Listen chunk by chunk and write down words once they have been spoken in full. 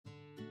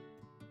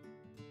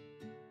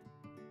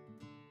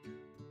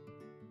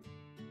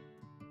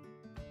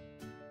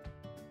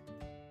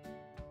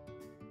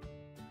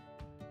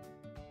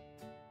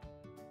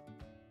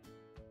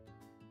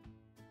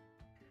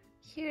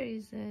Here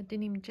is a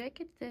denim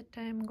jacket that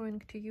I'm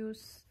going to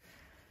use.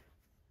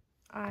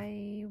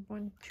 I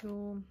want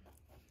to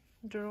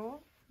draw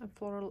a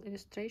floral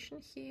illustration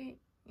here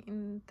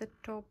in the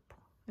top,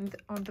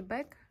 on the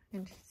back,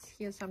 and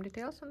here some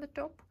details on the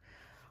top.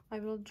 I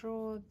will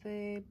draw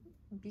the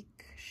big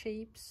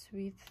shapes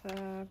with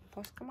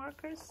Posca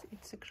markers.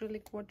 It's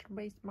acrylic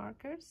water-based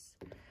markers.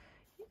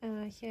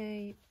 Here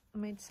I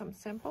made some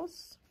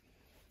samples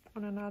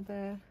on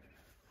another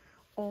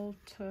old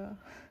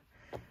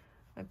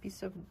a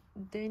piece of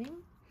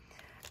denim,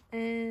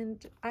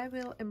 and I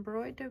will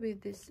embroider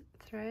with these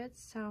threads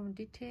some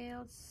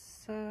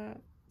details,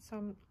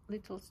 some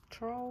little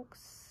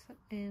strokes,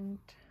 and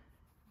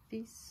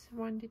this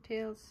one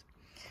details.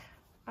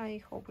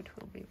 I hope it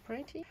will be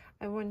pretty.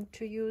 I want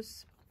to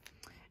use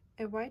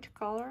a white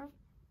color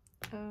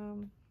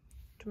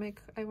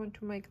I want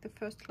to make the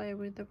first layer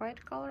with the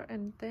white color,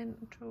 and then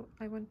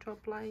I want to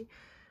apply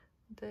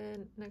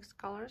the next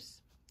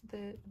colors,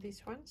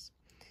 these ones,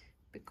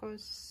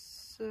 because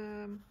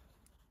the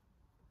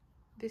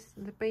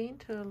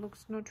paint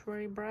looks not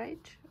very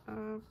bright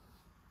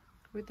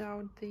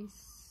without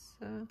this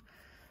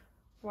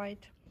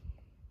white.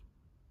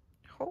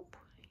 Hope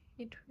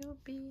it will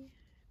be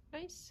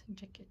nice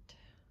jacket.